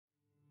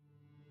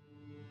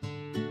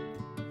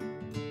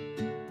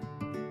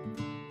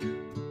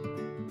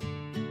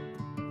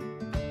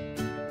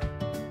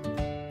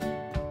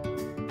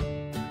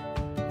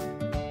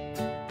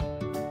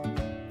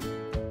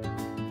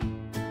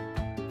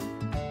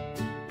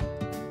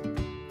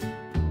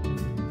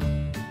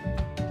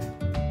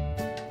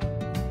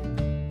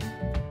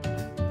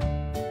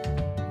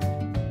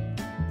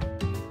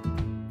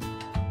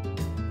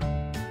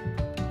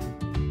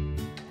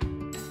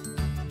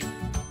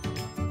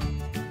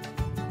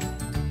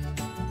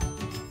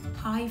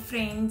Hi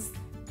friends,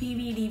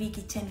 PVDV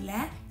kitchenல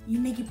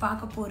இன்னைக்கு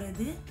பார்க்க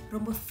போறது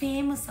ரொம்ப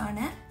ஃபேமஸான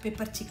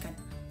பெப்பர் சிக்கன்.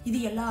 இது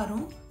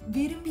எல்லாரும்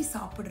விரும்பி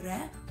சாப்பிடுற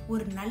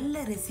ஒரு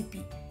நல்ல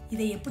ரெசிபி.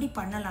 இதை எப்படி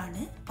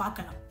பண்ணலாம்னு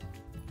பார்க்கலாம்.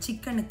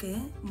 சிக்கனுக்கு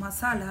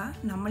மசாலா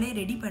நம்மளே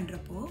ரெடி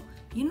பண்றப்போ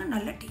இன்னும்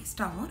நல்ல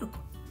டேஸ்டாவும்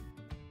இருக்கும்.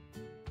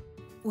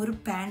 ஒரு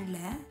panல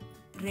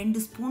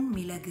 2 ஸ்பூன்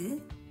மிளகு,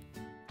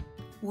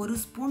 1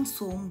 ஸ்பூன்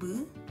சோம்பு,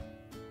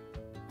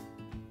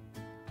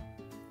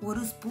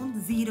 1 ஸ்பூன்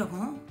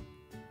ஜீரகம்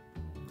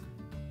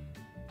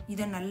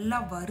இதை நல்லா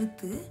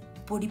வறுத்து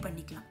பொடி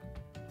பண்ணிக்கலாம்.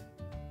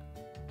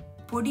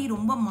 பொடி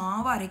ரொம்ப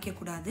மாவா அரைக்க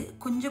கூடாது,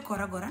 கொஞ்சம்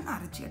கொரகொரன்னு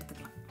அரைச்சி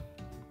எடுத்துக்கலாம்.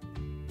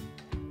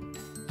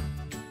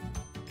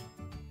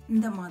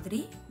 இந்த மாதிரி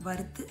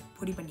வறுத்து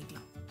பொடி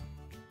பண்ணிக்கலாம்.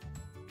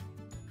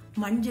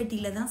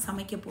 மண்சட்டியில தான்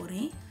சமைக்க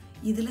போறேன்.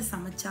 இதுல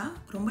சமைச்சா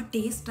ரொம்ப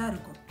டேஸ்டா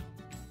இருக்கும்.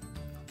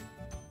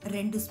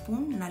 2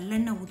 ஸ்பூன்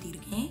நல்லெண்ணெய்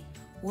ஊத்திருக்கேன்.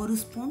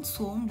 1 ஸ்பூன்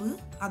சோம்பு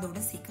அதோட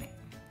சேர்க்கிறேன்.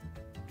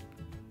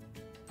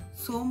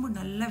 சோம்பு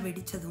நல்லா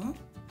வெடிச்சதும்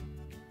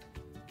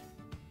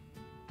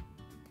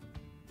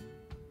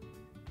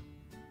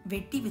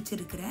வெட்டி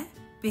வச்சிருக்கிற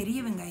பெரிய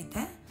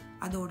வெங்காயத்தை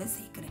அதோட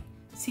சேர்க்கிறேன்.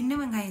 சின்ன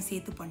வெங்காயம்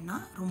சேர்த்து பண்ணா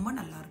ரொம்ப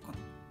நல்லா இருக்கும்.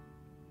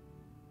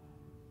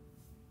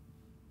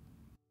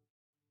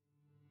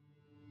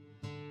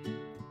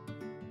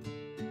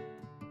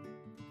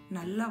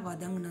 நல்லா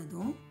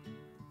வதங்கினதும்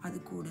அது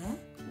கூட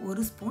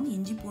 1 ஸ்பூன்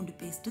இஞ்சி பூண்டு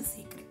பேஸ்ட்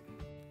சேர்க்கிறேன்.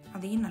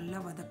 அதையும் நல்லா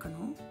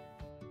வதக்கணும்.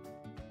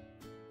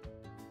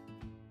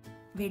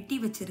 வெட்டி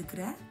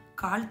வச்சிருக்கிற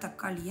 1/4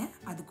 தக்காளியை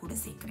அது கூட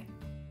சேர்க்கிறேன்.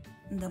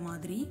 இந்த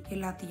மாதிரி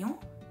எல்லாத்தையும்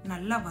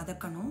நல்லா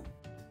வதக்கணும்.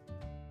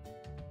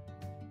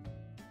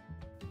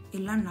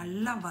 எல்லாம்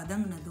நல்லா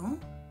வதங்கினதும்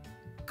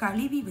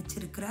கழுவி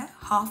வச்சிருக்கிற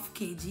 1/2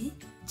 kg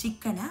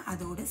சிக்கனை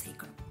அதோட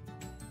சேர்க்கணும்.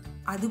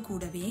 அது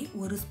கூடவே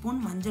 1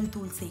 ஸ்பூன் மஞ்சள்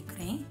தூள்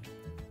சேர்க்கிறேன்.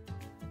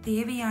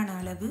 தேவையான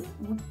அளவு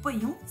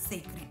உப்பையும்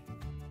சேர்க்கிறேன்.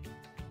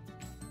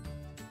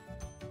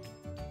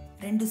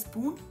 2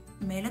 ஸ்பூன்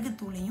மிளகு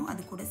தூளையும்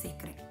அது கூட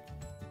சேர்க்கிறேன்.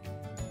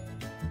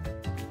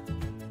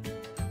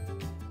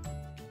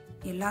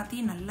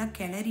 எல்லாத்தையும் நல்லா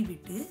கிளறி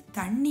விட்டு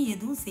தண்ணி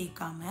எதுவும்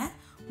சேர்க்காம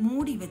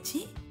மூடி வச்சு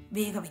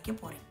வேக வைக்க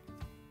போறேன்.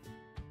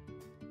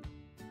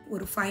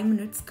 ஒரு 5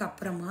 மினிட்ஸ்க்கு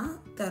அப்புறமா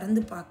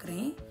திறந்து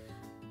பார்க்குறேன்.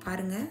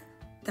 பாருங்க,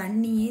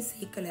 தண்ணியே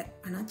சேர்க்கல.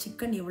 ஆனால்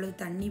சிக்கன் எவ்வளவு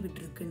தண்ணி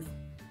விட்டுருக்குன்னு.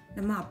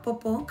 நம்ம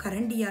அப்பப்போ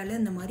கரண்டியால்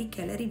இந்த மாதிரி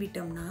கிளறி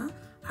விட்டோம்னா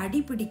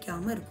அடி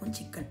பிடிக்காம இருக்கும்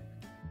சிக்கன்.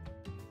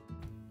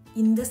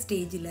 இந்த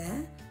ஸ்டேஜில்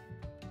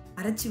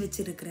அரைச்சி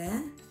வச்சிருக்கிற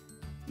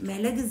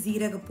மிளகு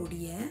சீரக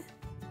பொடியை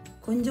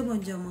கொஞ்சம்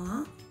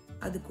கொஞ்சமாக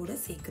அது கூட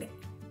சேர்க்கிறேன்.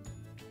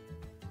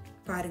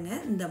 பாருங்க,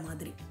 இந்த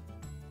மாதிரி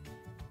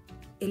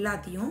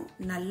எல்லாத்தையும்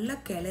நல்லா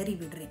கிளறி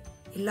விடுறேன்.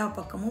 எல்லா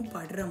பக்கமும்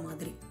படுற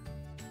மாதிரி.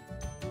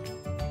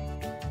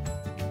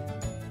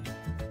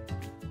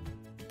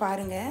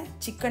 பாருங்க,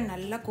 சிக்கன்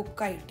நல்லா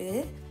குக் ஆயிட்டு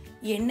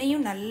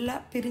எண்ணெயும் நல்லா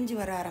பிரிஞ்சு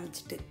வர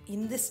ஆரம்பிச்சிட்டு.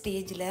 இந்த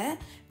ஸ்டேஜில்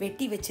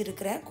வெட்டி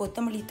வச்சிருக்கிற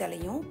கொத்தமல்லி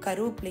தலையும்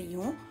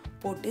கருவேப்பிலையும்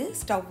போட்டு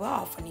ஸ்டவ்வை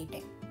ஆஃப்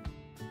பண்ணிட்டேன்.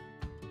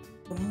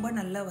 ரொம்ப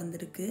நல்லா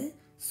வந்திருக்கு.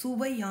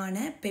 சுவையான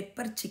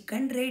பெப்பர்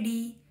சிக்கன் ரெடி.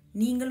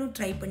 நீங்களும்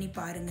ட்ரை பண்ணி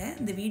பாருங்க.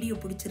 இந்த வீடியோ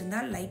பிடிச்சிருந்தா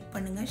லைக்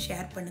பண்ணுங்க,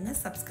 ஷேர் பண்ணுங்க,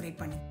 சப்ஸ்கிரைப்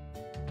பண்ணுங்க.